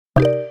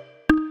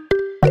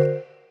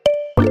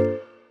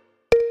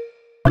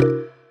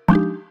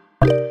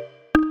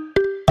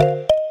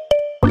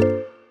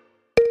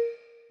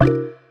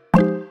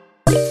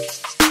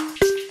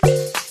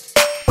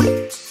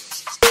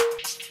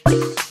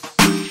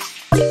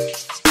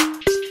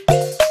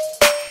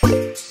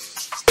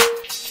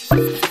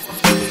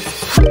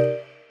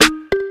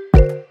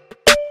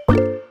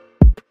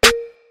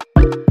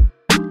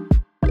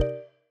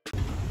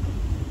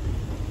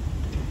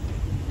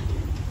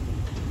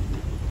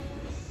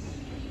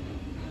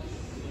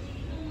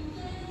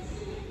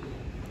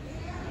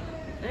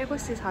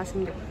(7시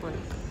 46분)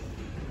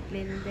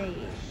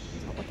 릴데이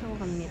저거 타고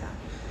갑니다.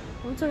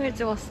 엄청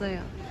일찍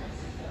왔어요.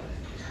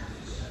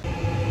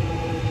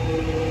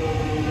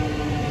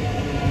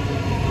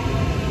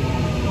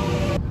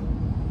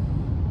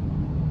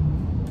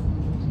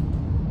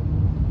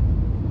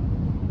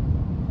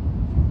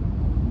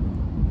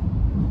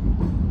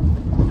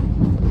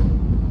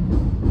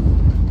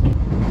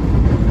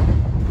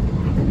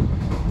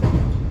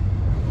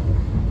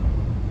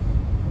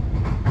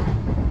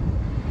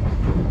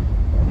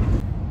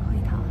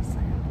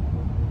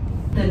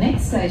 The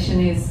next station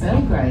is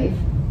Belgrave.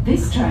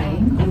 This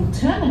train will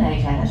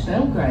terminate at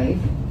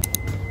Belgrave.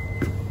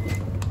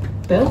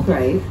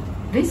 Belgrave.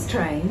 This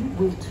train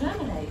will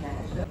terminate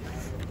at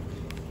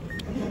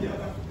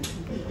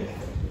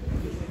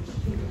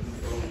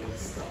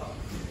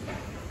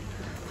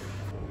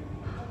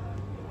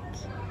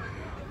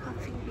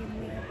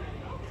퍼핑빌리.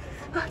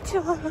 아,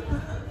 좋아.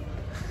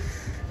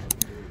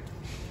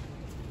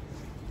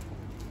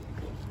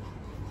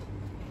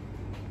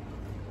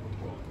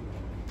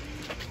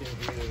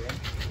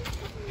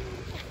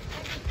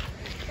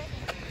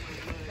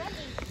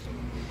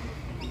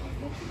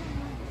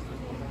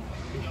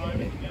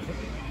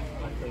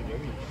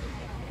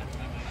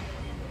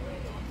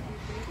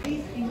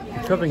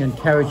 Travelling in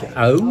carriage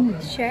O.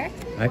 Sure.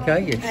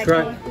 Okay,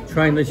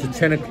 train leaves at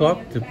 10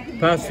 o'clock. To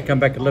pass to come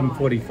back at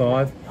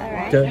 11:45.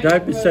 Alright.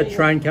 Don't miss that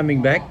train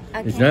coming back.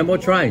 Okay. There's no more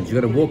trains.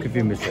 You've got to walk if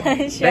you miss it.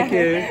 Sure. Thank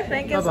you.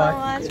 Thank you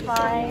Bye-bye. so much.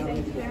 Bye.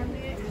 Thank you.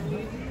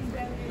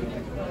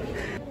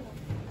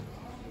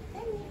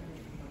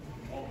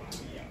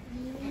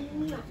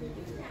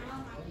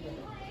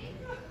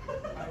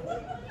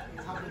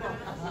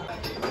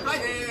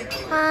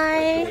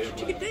 Hi.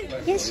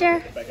 Yes,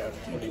 sure.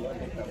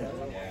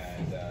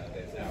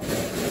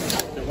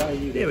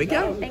 There we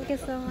go. Thank you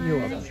so much. You're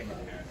welcome.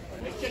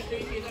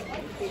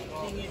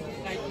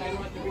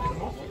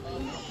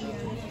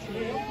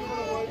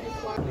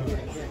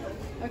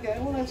 Okay,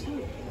 well that's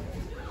good.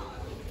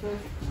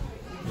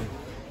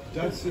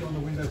 Don't sit on the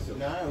windowsill.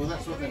 No, well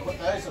that's what they put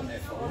those on there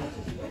for.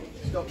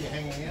 Stop you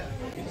hanging out.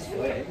 It's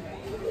sweet.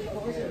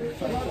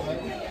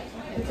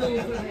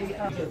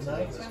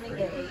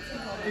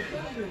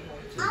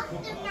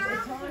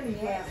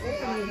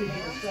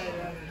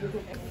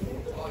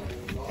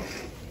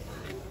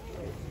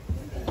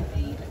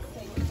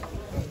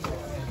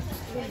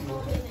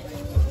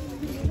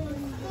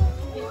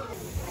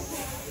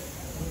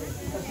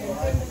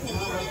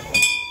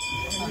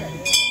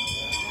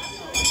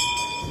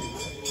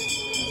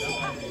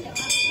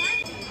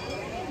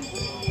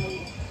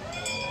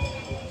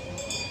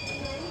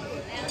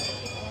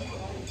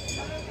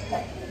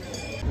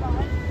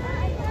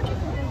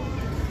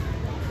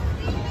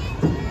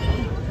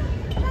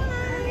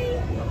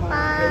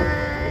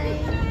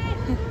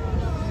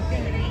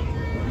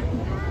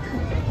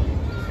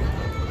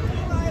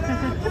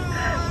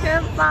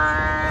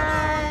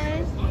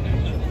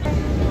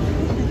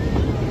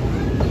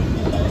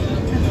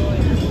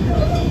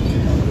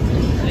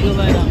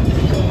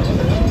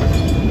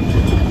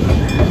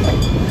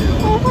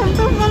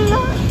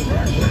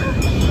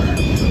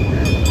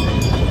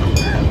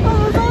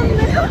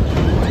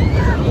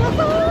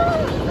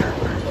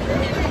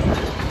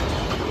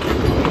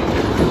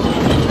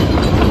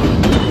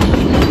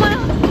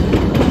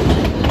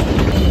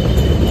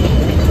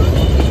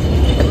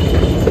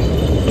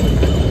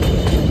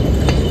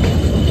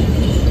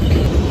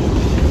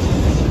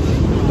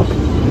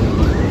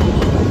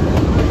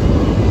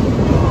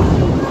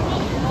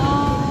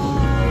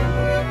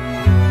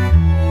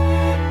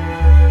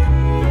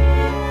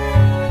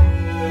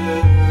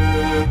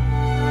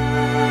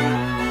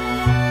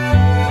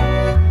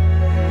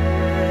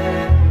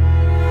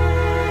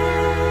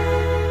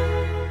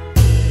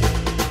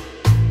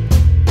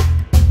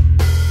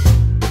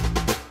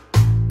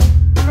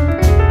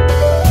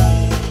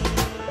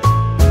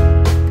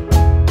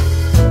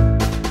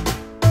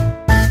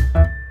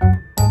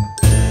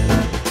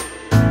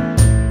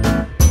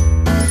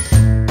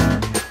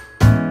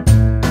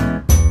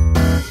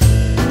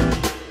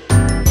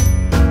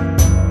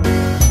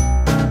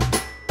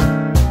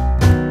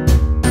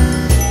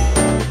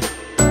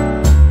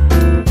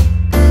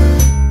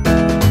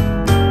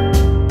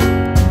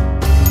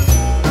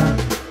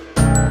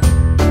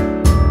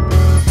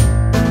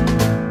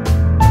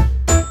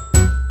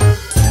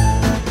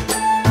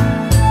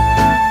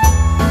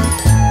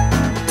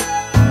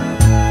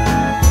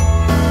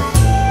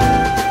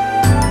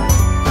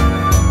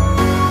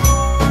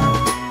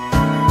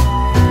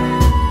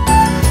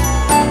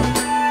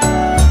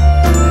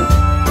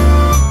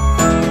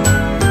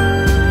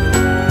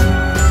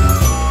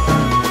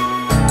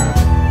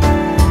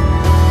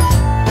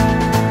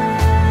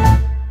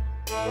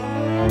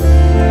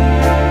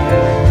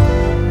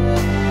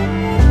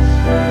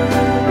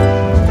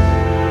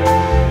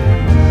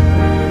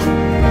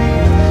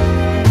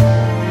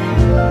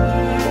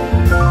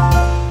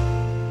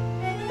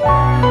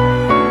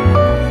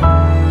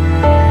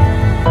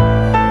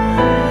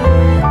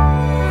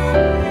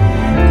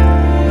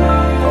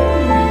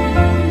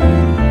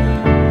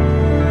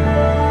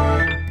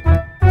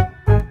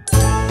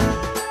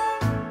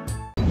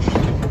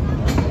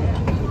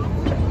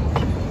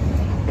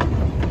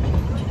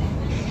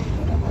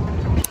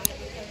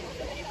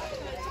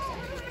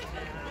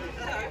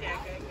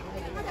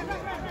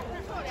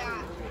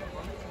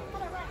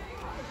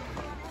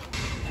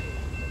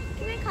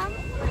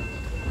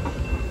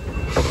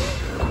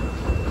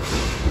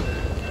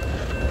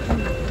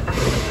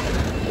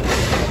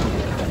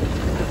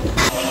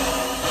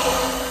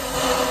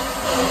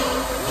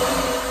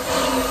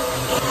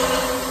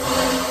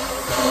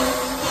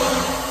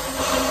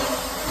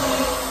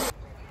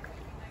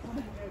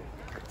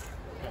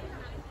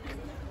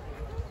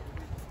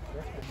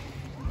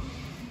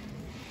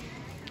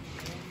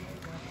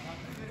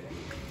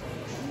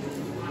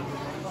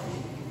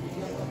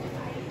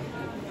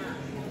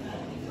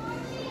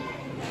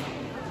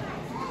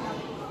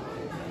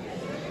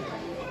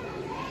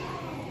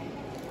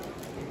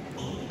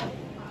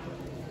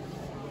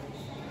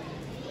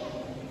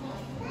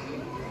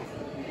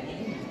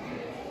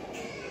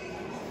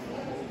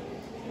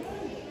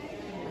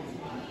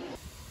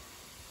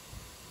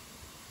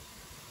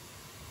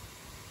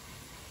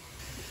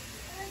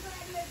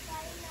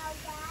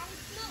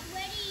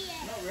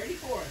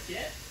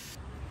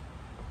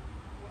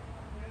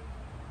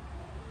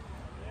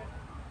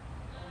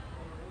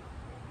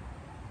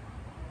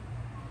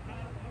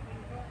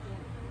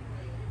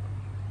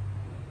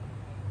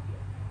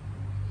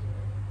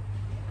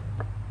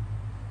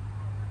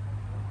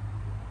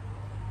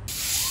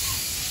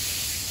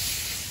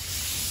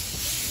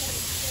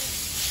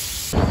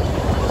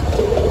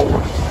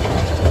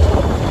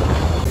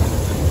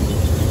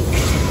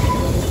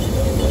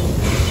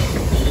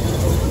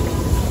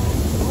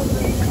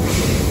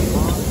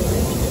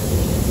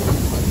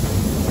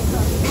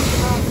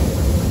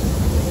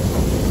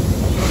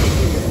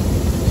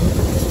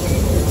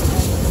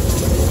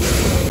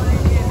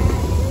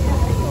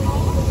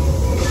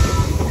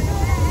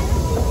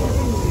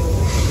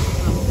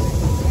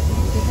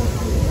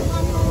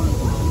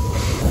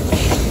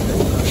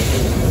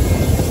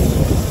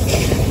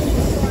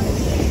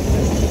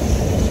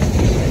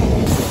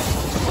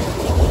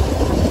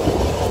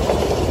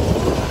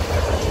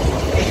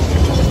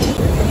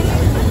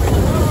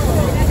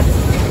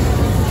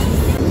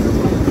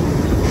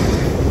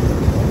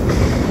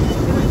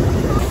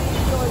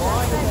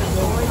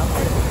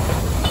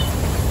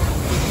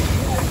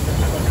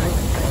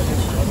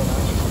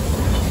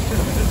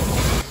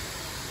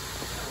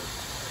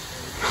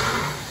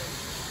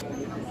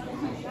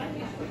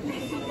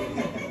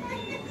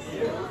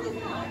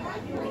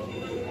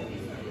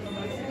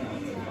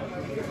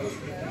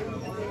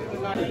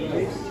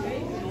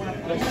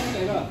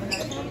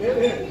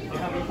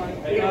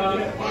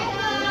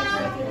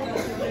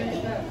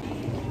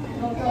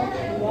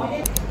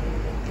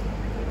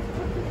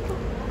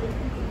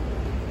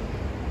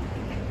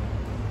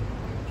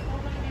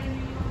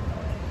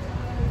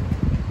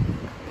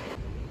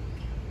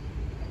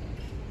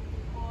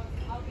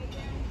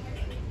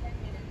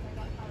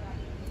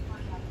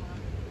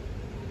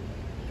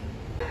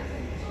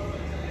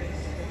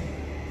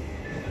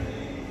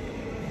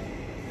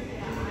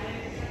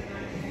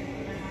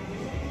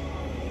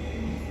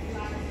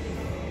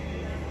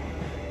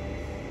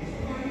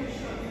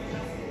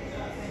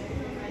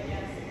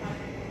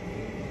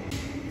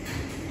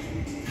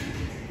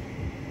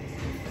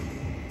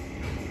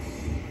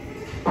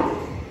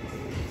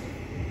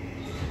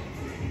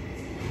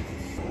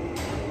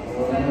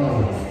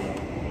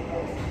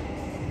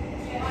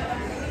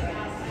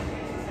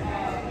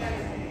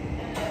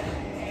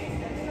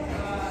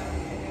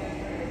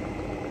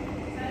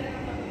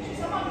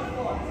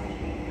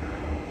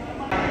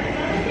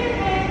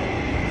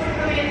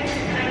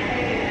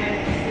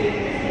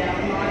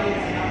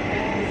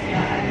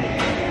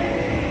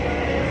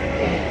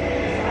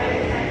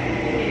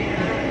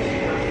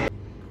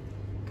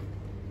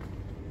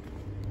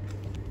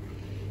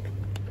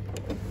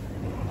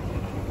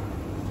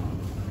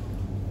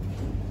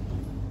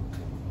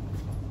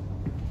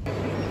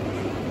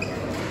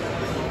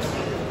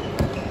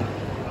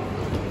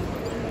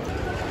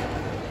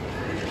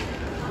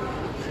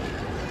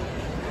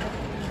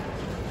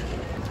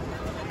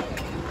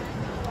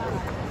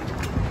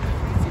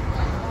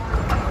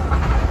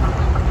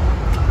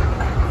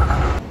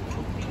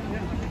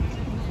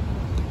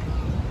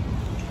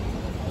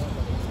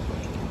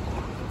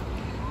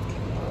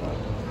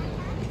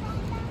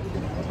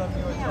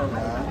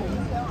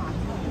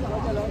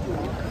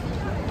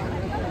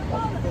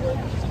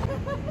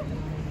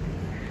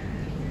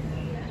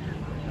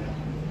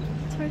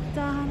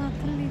 철자 하나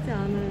틀리지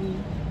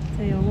않은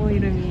제 영어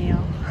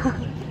이름이에요.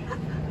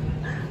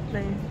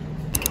 네.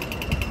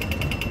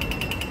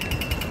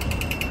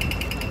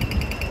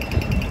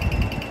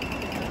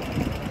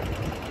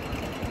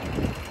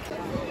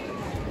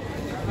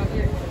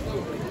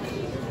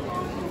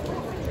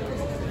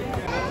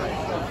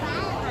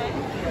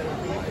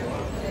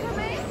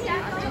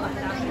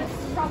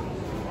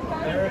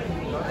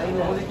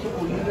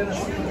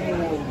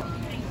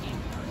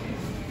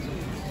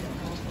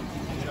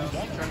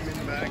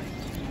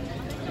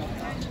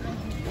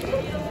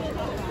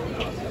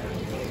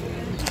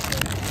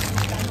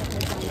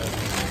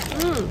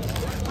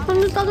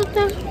 완전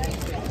따뜻해.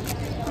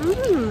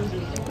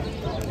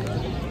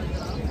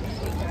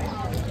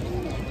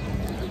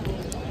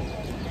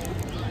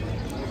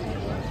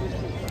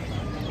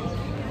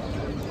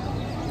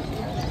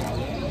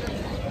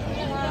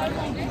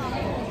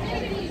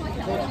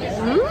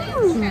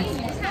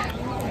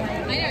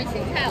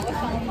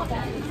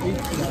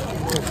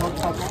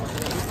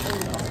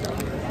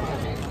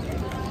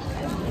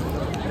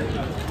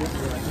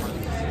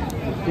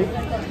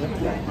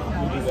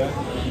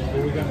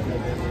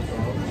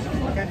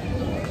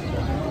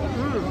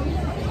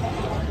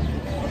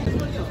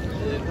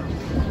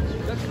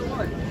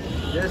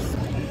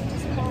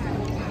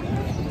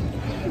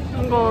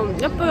 이거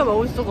예쁘게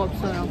먹을 수가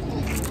없어요.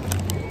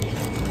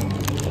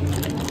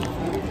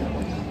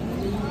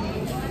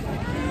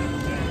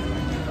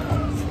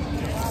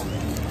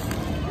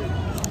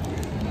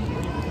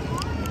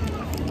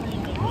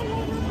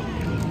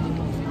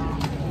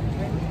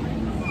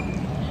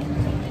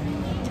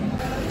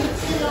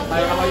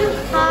 Hi, how are you?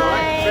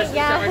 Hi, Fresh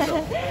yeah. fish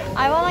and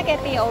I want to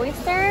get the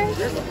oyster.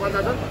 Yes, 1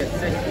 dozen.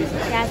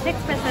 Yes, Yeah, 6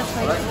 pesos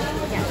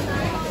please.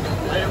 Yeah.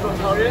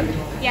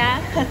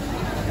 Yeah.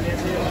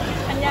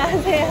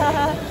 안녕하세요.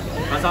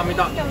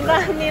 감사합니다.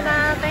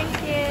 감사합니다.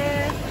 Thank you.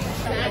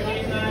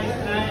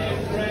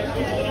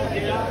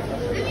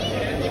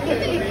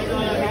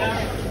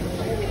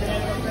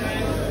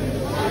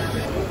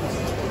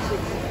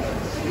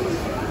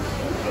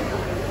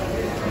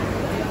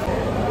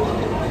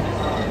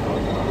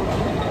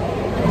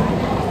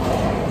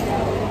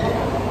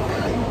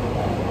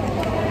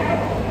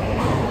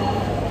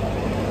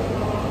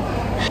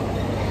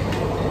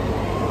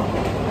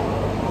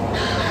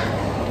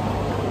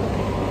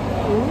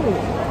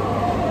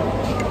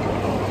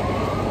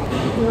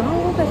 이거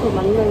한국에서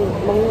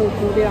먹는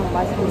굴이랑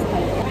맛이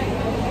비슷해요.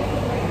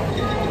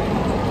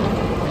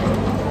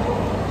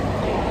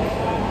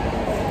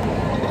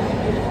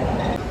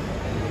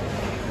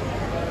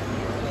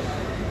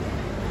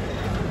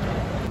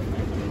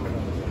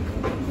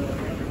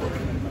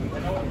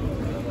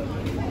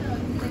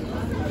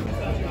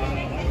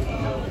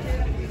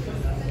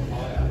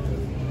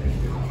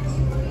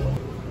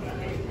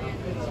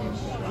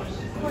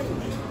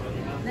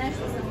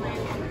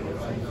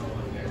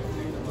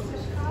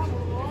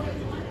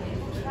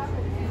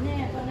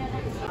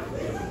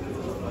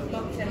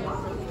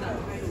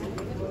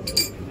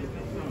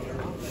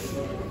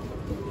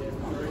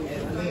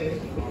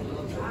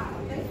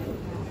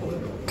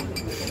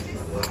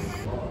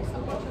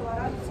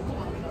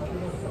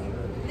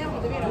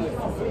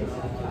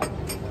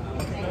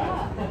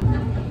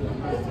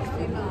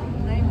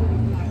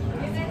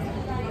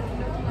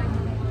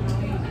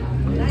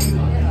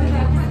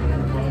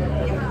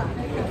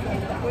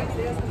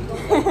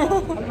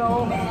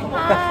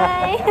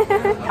 Hi.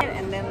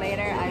 And then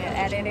later I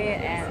edit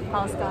it and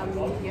post on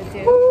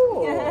YouTube.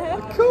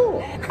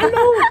 Cool.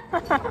 Hello.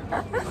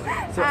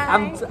 So Hi.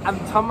 I'm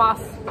Thomas,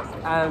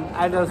 and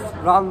I just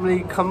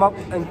randomly come up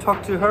and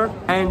talk to her,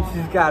 and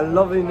she's got a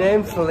lovely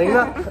name,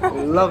 Selena.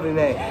 Lovely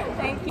name.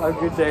 Thank you. Have a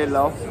good day,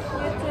 love.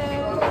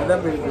 You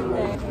Let me do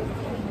it.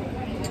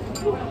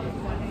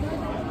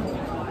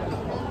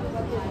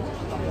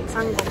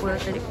 산 거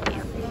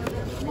보여드릴게요.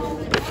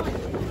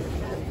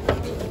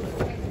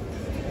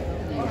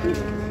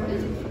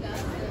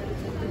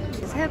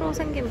 새로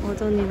생긴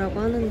버전이라고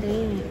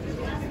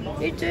하는데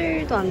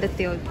일주일도 안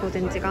됐대요.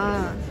 입고된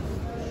지가.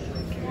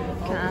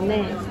 이렇게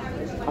안에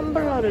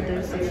텀블러를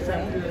넣을 수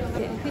있어요.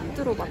 이렇게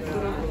휘뚜루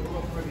마뚜루.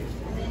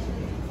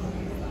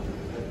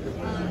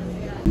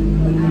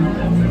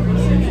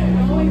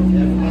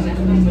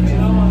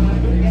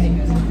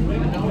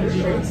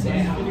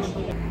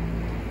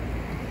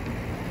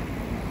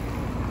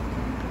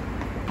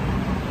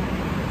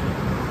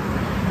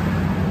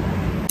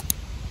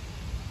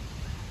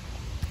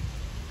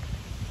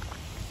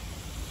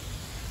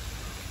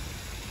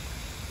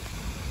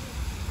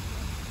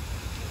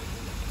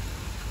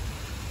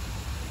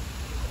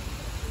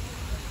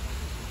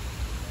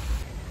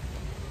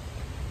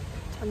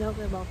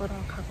 저녁을 먹으러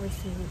가고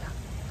있습니다.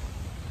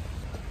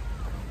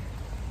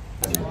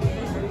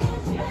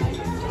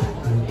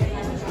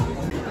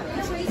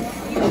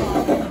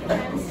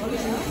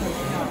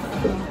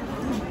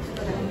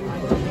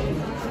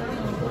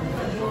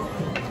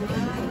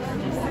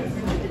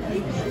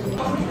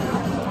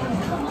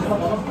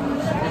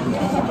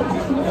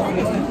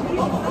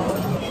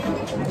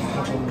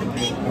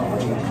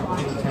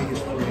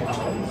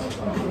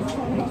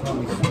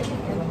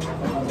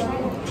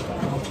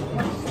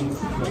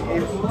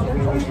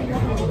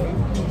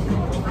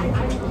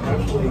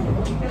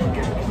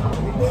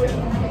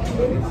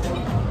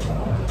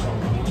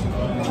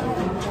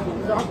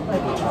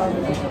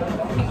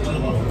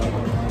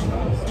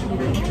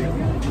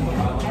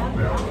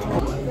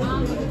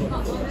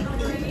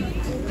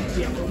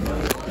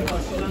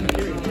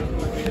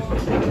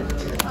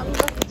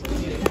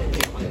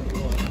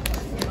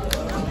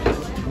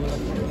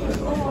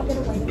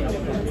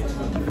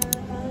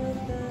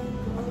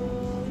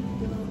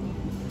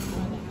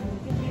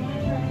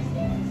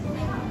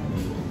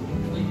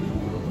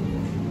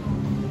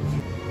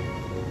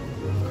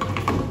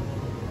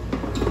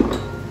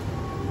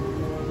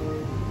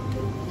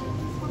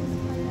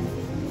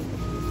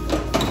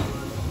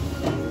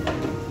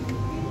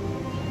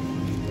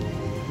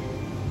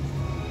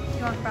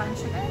 You want brown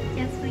sugar?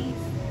 Yes, please.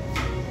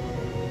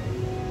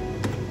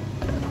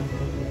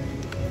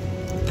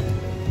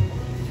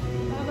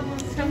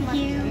 Thank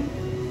you.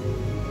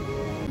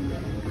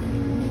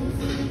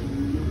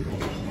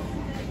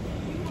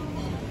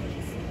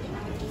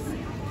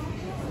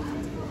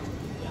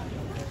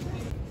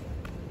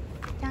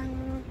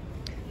 짠!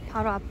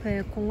 바로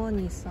앞에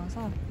공원이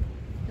있어서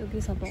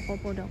여기서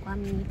먹어보려고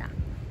합니다.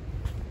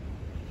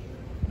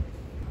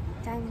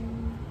 짠!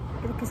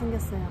 이렇게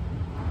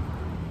생겼어요.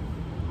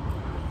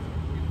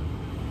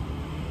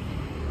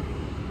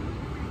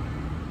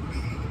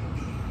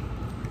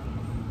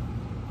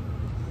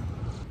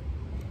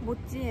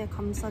 모찌에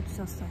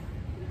감싸주셨어요.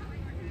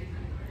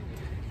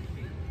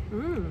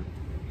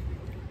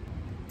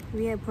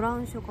 위에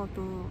브라운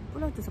슈거도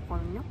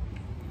뿌려주셨거든요.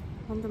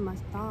 완전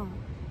맛있다.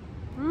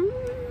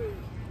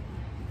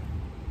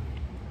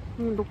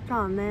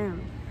 녹차 안에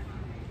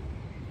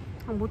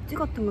모찌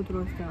같은 거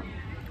들어있어요.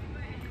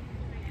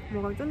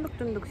 뭐가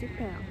쫀득쫀득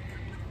씹혀요.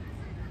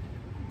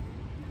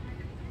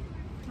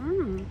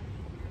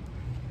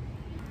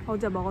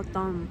 어제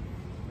먹었던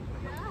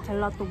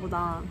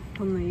젤라또보다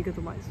저는 이게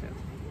더 맛있어요.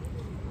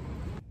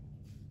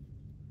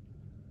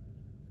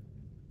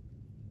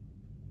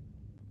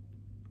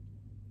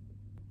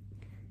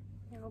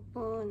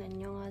 여러분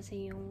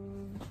안녕하세요.